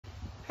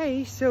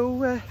Hey,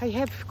 so I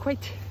have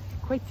quite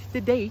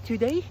the day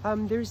today.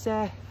 There's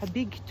a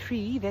big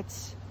tree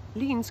that's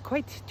leans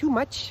quite too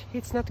much.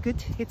 It's not good.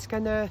 It's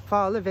gonna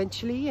fall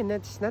eventually, and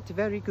that's not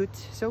very good.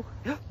 So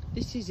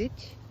this is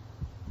it.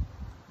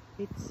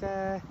 It's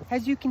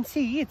as you can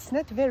see, it's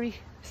not very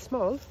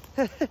small,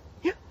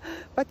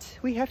 but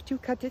we have to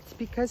cut it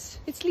because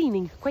it's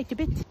leaning quite a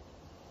bit.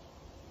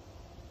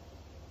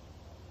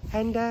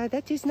 And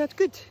that is not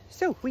good.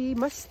 So we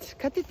must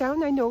cut it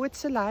down. I know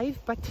it's alive,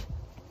 but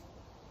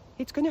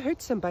it's going to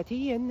hurt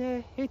somebody,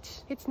 and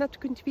it's not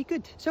going to be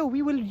good. So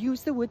we will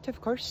use the wood, of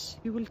course.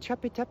 We will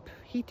chop it up,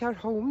 heat our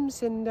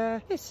homes, and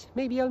yes,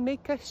 maybe I'll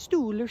make a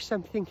stool or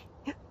something.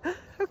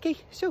 Okay,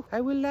 so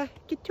I will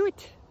get to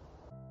it.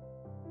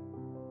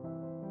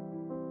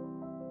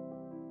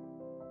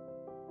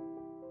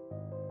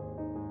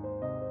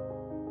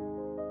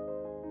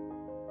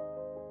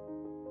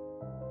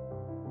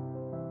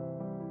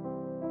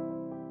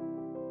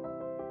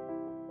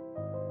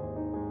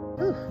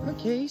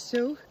 Okay,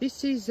 so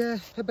this is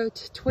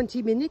about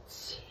 20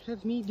 minutes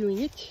of me doing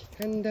it,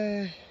 and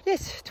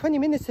yes, 20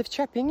 minutes of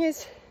chopping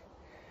is,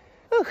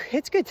 oh,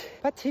 it's good,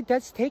 but it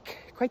does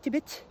take quite a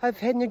bit of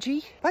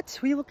energy, but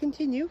we will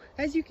continue.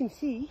 As you can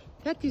see,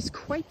 that is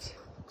quite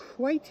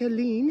a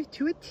lean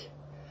to it,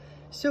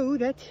 so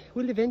that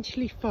will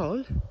eventually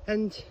fall,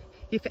 and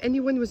if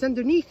anyone was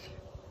underneath,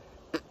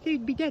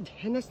 they'd be dead,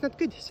 and that's not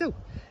good. So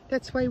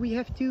that's why we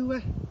have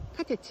to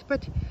cut it.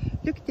 But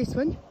look at this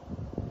one.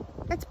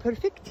 That's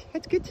perfect.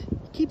 That's good.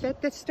 Keep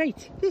that's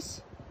straight.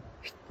 This,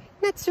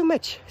 not so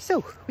much.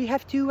 So we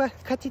have to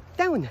cut it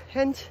down,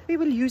 and we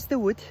will use the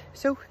wood.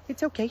 So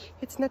it's okay.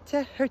 It's not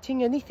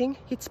hurting anything.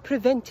 It's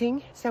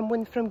preventing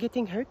someone from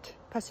getting hurt,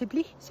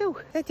 possibly. So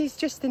that is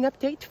just an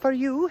update for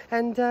you,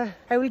 and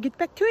I will get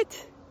back to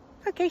it.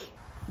 Okay.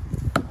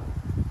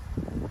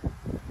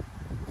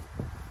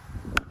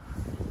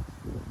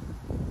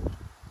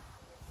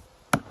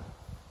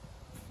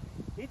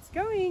 It's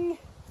going.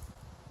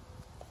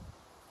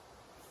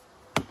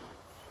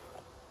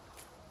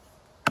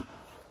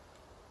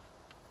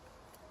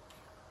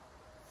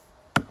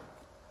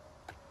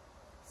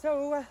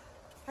 So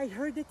I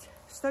heard it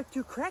start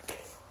to crack.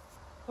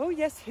 Oh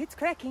yes, it's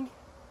cracking.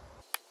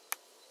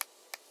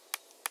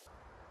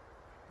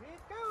 Here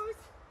it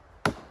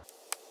goes.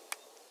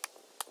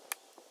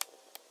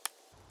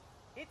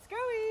 It's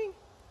going.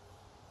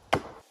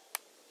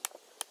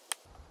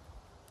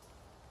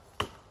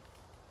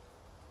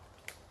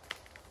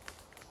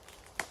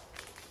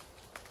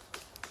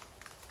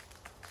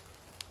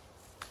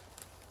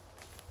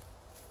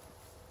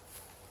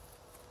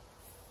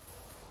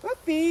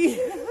 Whoopee.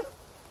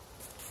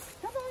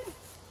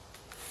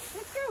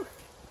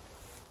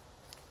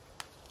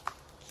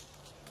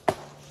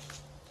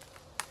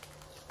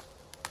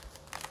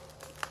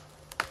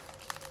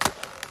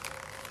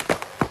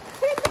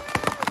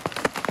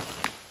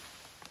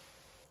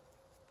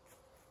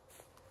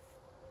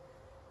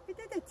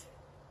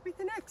 With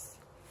an axe.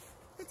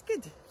 That's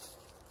good.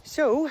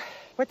 So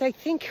what I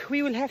think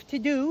we will have to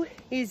do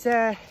is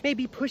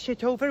maybe push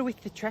it over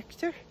with the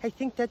tractor. I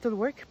think that'll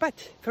work,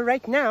 but for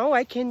right now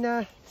I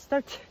can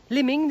start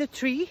limbing the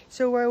tree.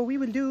 So we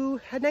will do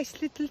a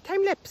nice little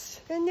time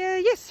lapse, and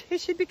yes, it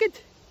should be good.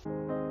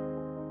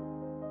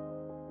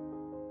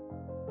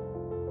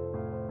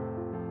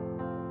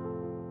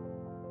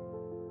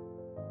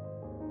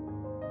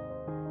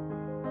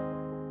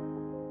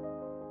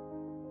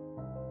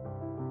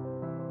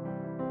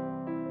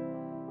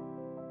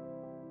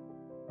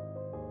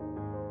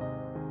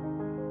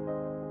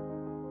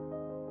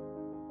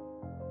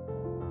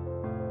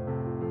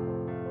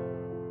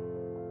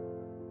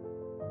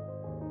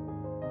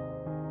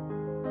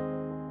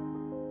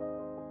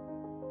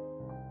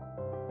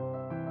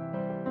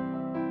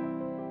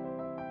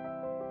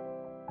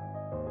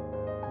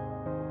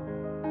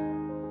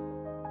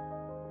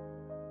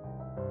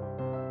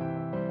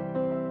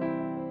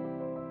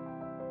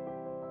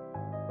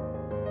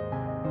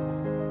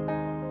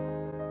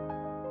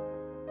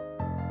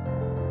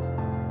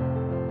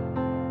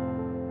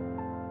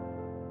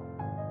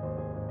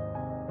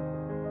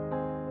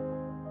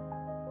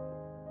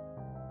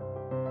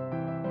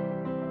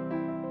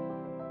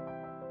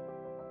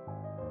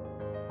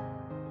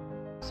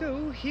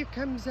 So here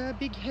comes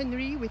Big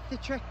Henry with the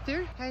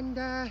tractor,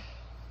 and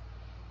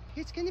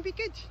it's gonna be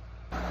good.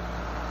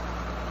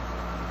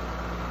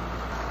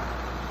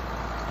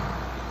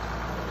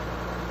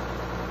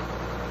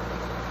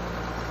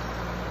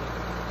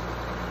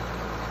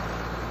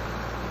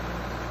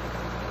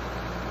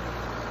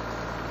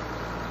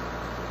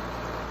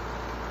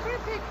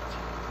 Perfect.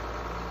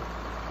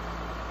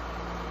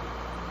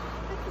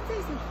 That's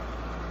easy.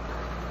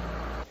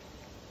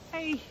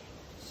 Hey.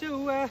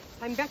 So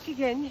I'm back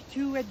again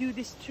to do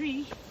this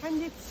tree,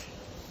 and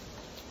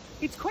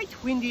it's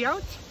quite windy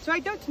out, so I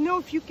don't know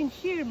if you can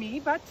hear me,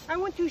 but I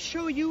want to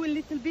show you a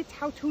little bit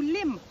how to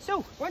limb.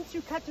 So once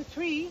you cut a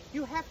tree,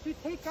 you have to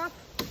take off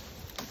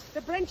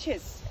the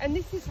branches, and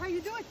this is how you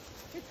do it.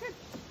 It's good.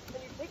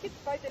 And you take it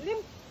by the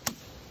limb,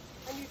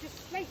 and you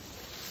just slice,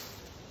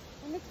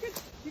 and it's good.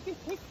 You can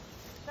take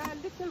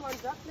little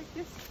ones up like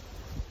this.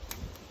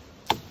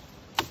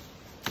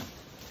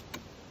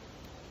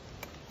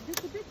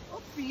 Just a bit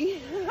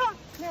uppy.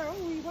 Now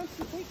we want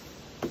to take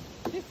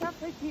this up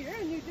right here,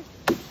 and you just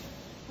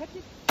cut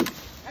it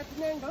at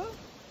an angle,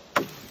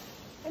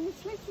 and it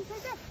slices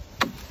right up.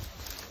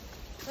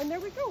 And there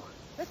we go.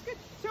 That's good.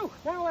 So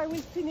now I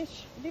will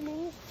finish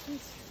limbing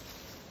this.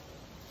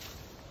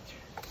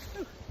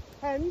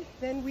 And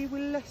then we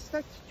will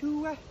start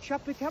to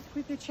chop it up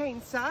with the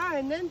chainsaw,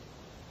 and then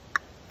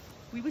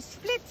we will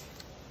split.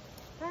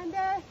 And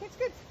it's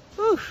good.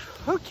 Oof,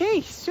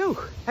 okay, so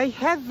I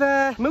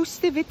have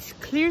most of it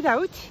cleared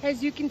out.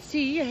 As you can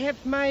see, I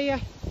have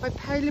my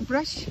pile of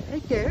brush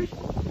right there,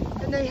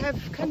 and I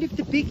have kind of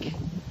the big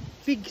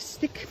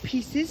stick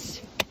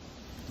pieces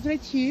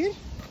right here.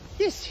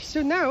 Yes,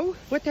 so now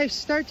what I've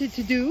started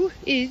to do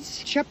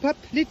is chop up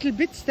little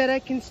bits that I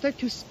can start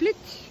to split,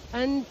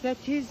 and that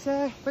is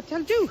what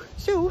I'll do.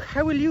 So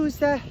I will use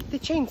the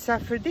chainsaw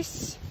for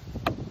this.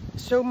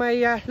 So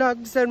my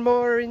logs are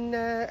more in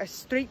a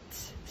straight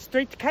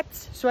cut,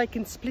 so I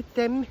can split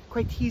them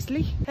quite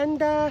easily. And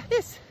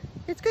yes,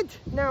 it's good.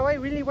 Now I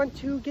really want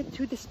to get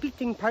to the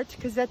splitting part,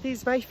 because that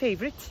is my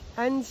favorite,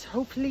 and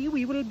hopefully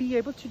we will be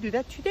able to do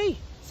that today.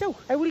 So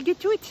I will get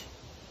to it.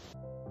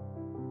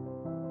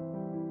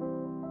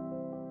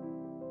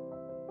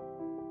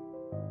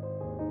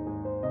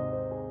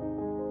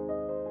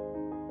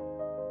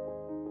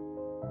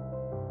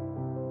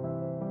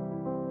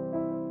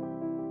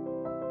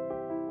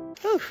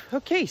 Oh,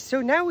 okay, so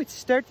now it's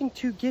starting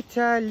to get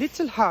a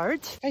little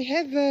hard. I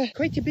have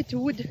quite a bit of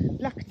wood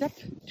blocked up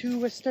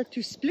to start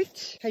to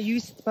split. I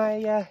used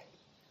my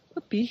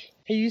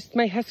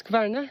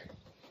Husqvarna.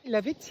 I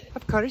love it.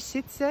 Of course,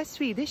 it's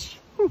Swedish.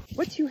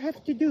 What you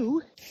have to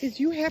do is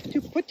you have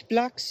to put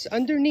blocks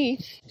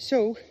underneath.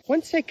 So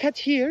once I cut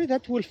here,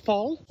 that will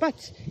fall.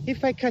 But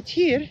if I cut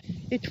here,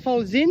 it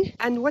falls in.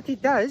 And what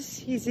it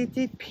does is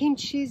it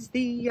pinches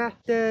the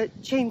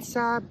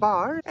chainsaw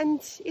bar,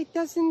 and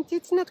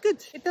it's not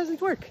good. It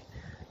doesn't work.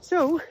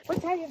 So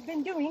what I have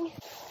been doing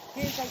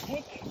is I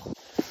take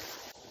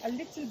a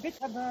little bit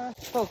of a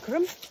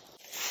fulcrum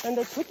and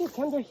I put it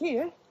under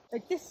here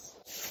like this.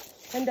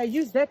 And I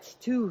use that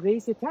to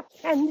raise it up,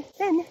 and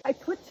then I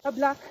put a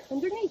block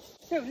underneath.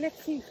 So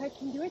let's see if I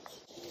can do it.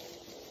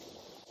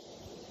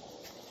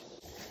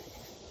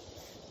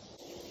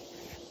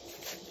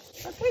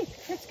 Okay,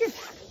 that's good.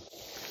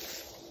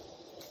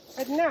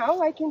 And now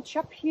I can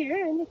chop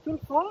here and it will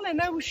fall, and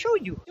I will show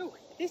you. So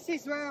this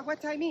is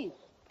what I mean.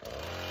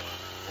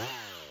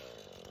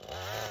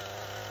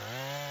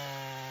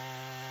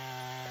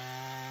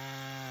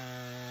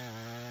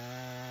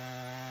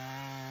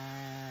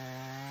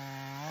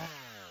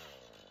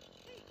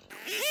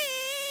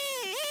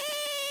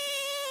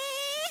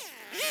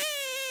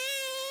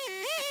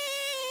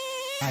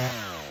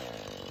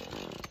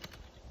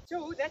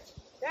 So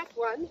that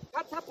one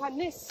cut up on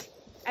this,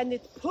 and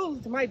it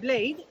pulled my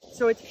blade,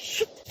 so it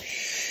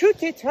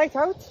shoot it right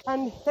out,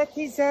 and that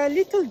is a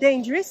little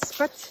dangerous,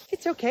 but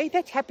it's okay,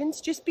 that happens.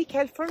 Just be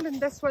careful, and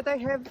that's what I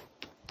have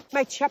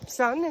my chaps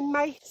on and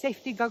my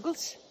safety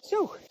goggles.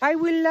 So I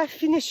will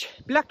finish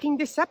blocking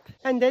this up,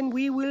 and then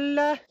we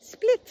will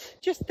split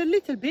just a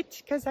little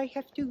bit, because I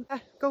have to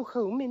go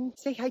home and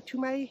say hi to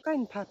my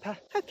grandpapa.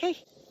 Okay.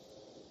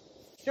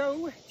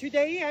 So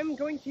today I'm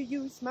going to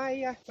use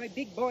my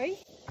big boy.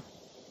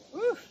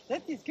 Ooh,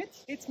 that is good.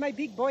 It's my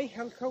big boy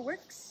Helco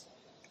works.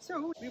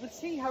 So we will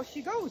see how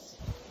she goes.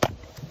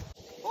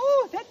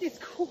 Oh, that is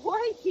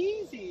quite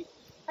easy.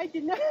 I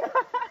did not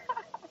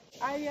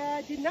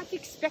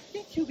expect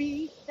it to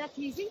be that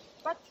easy,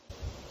 but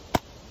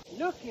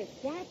look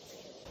at that.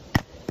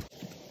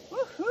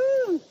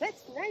 Woohoo!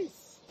 That's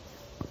nice.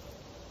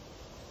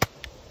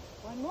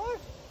 One more.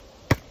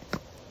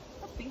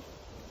 Okay.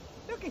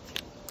 Look at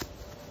it.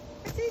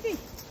 It's easy.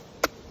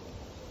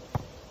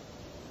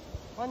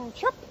 One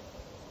chop.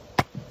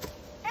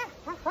 Ah,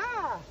 ha,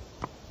 ha.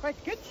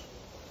 Quite good.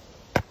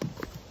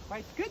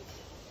 Quite good.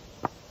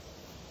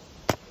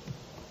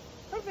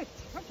 Perfect.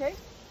 Okay.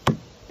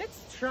 Let's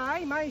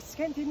try my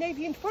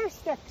Scandinavian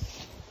forest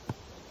axe.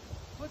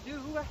 We'll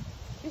do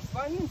this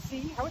one and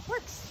see how it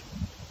works.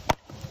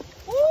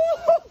 Ooh,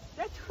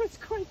 that was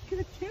quite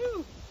good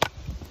too.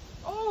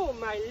 Oh,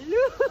 my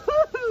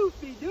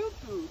loopy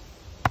doopoo.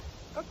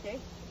 Okay.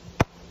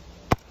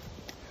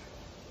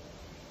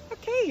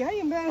 Okay, I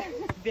am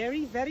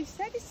very, very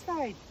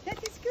satisfied.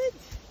 That is good.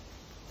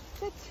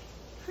 That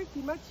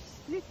pretty much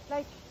split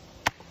like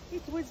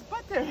it was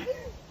butter.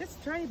 Let's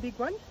try a big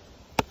one.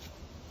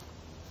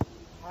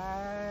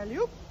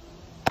 Alley-oop.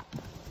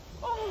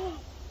 Oh,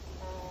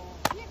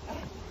 yeah.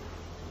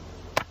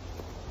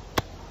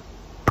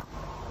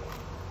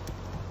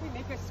 We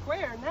make a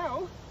square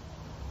now.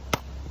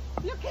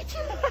 Look at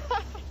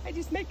I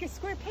just make a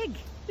square peg.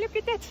 Look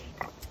at that.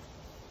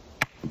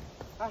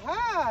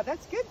 Aha,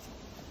 that's good.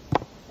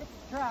 Let's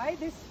try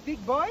this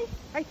big boy.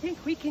 I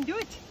think we can do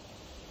it.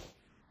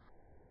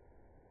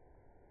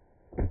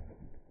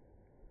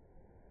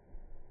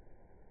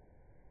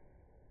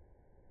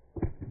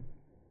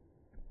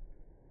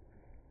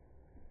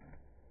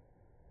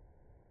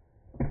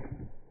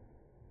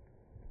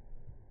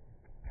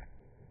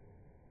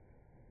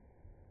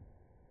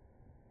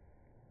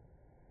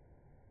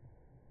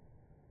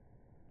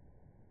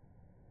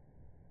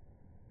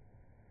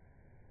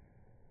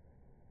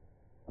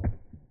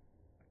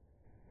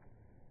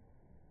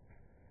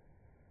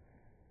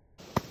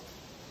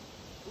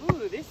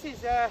 this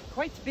is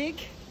quite big.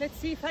 Let's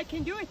see if I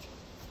can do it.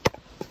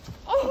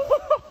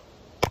 Oh!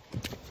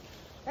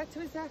 That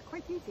was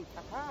quite easy.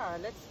 Aha,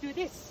 let's do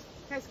this.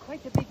 It has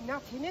quite a big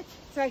knot in it,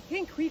 so I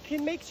think we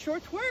can make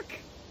short work.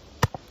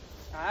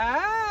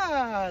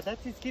 Ah, that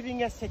is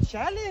giving us a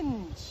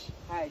challenge.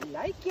 I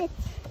like it.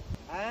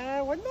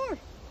 One more.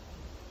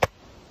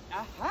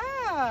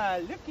 Aha,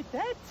 look at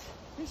that.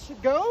 This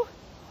should go.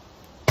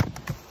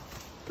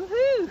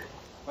 Woohoo!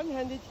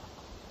 One-handed.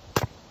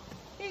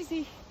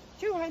 Easy.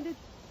 Two-handed.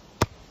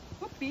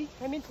 Whoopee,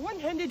 I meant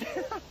one-handed.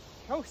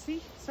 Oh,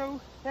 see? So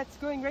that's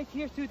going right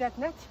here through that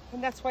nut,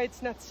 and that's why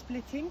it's not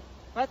splitting.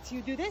 But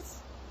you do this,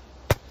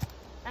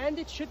 and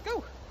it should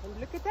go. And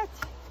look at that.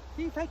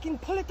 See if I can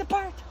pull it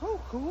apart. Oh,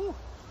 cool.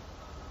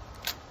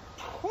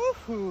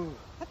 Woohoo!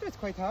 That was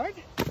quite hard,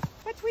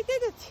 but we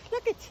did it.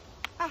 Look it.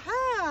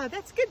 Aha,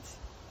 that's good.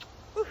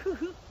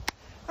 Woohoo!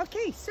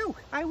 Okay, so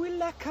I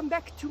will come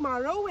back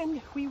tomorrow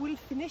and we will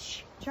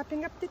finish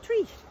chopping up the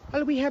tree.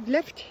 All we have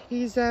left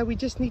is we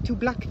just need to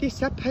block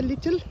this up a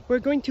little. We're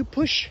going to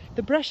push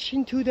the brush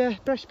into the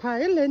brush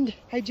pile, and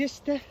I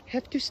just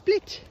have to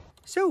split.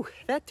 So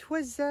that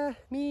was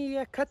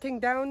me cutting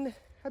down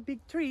a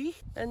big tree,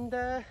 and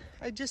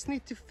I just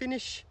need to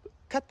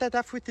cut that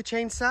off with the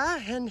chainsaw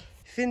and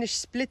finish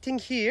splitting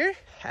here,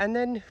 and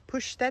then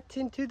push that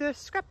into the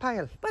scrap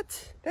pile.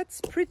 But that's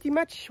pretty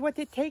much what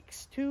it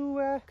takes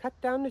to cut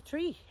down a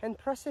tree and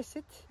process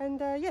it. And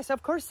yes,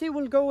 of course it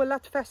will go a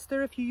lot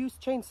faster if you use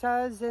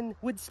chainsaws and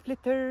wood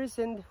splitters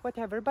and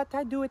whatever, but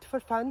I do it for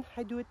fun.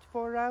 I do it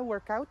for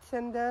workouts,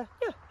 and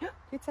yeah,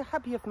 it's a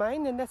hobby of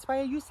mine, and that's why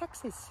I use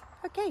axes.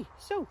 Okay,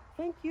 so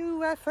thank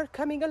you for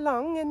coming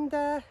along, and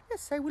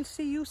yes, I will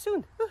see you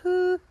soon.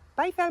 Woohoo!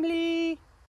 Bye, family!